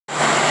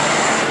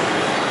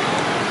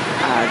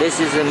This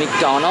is a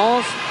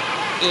McDonald's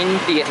in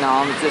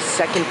Vietnam. It's the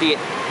second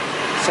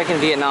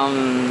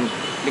Vietnam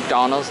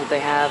McDonald's that they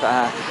have.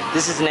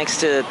 This is next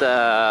to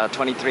the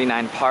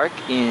 23-9 Park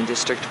in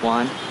District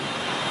 1,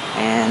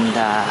 and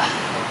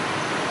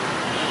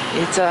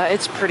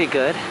it's pretty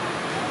good.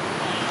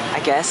 I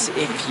guess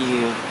if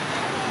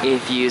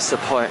you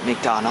support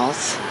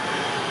McDonald's,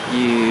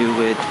 you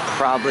would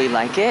probably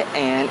like it,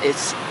 and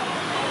it's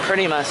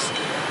pretty much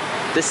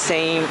the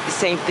same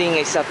thing,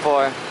 except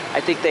for I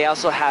think they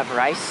also have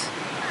rice.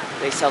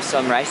 They sell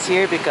some rice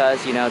here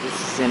because, you know, this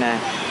is in an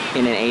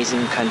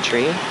Asian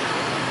country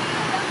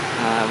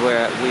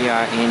where we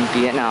are in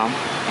Vietnam,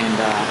 and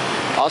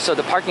also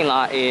the parking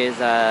lot is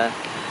it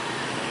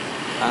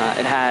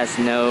has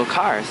no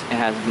cars. It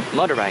has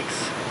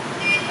motorbikes,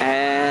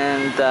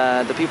 and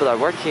the people that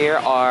work here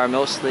are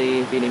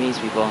mostly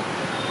Vietnamese people.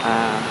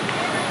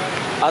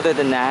 Other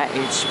than that,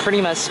 it's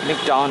pretty much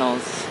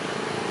McDonald's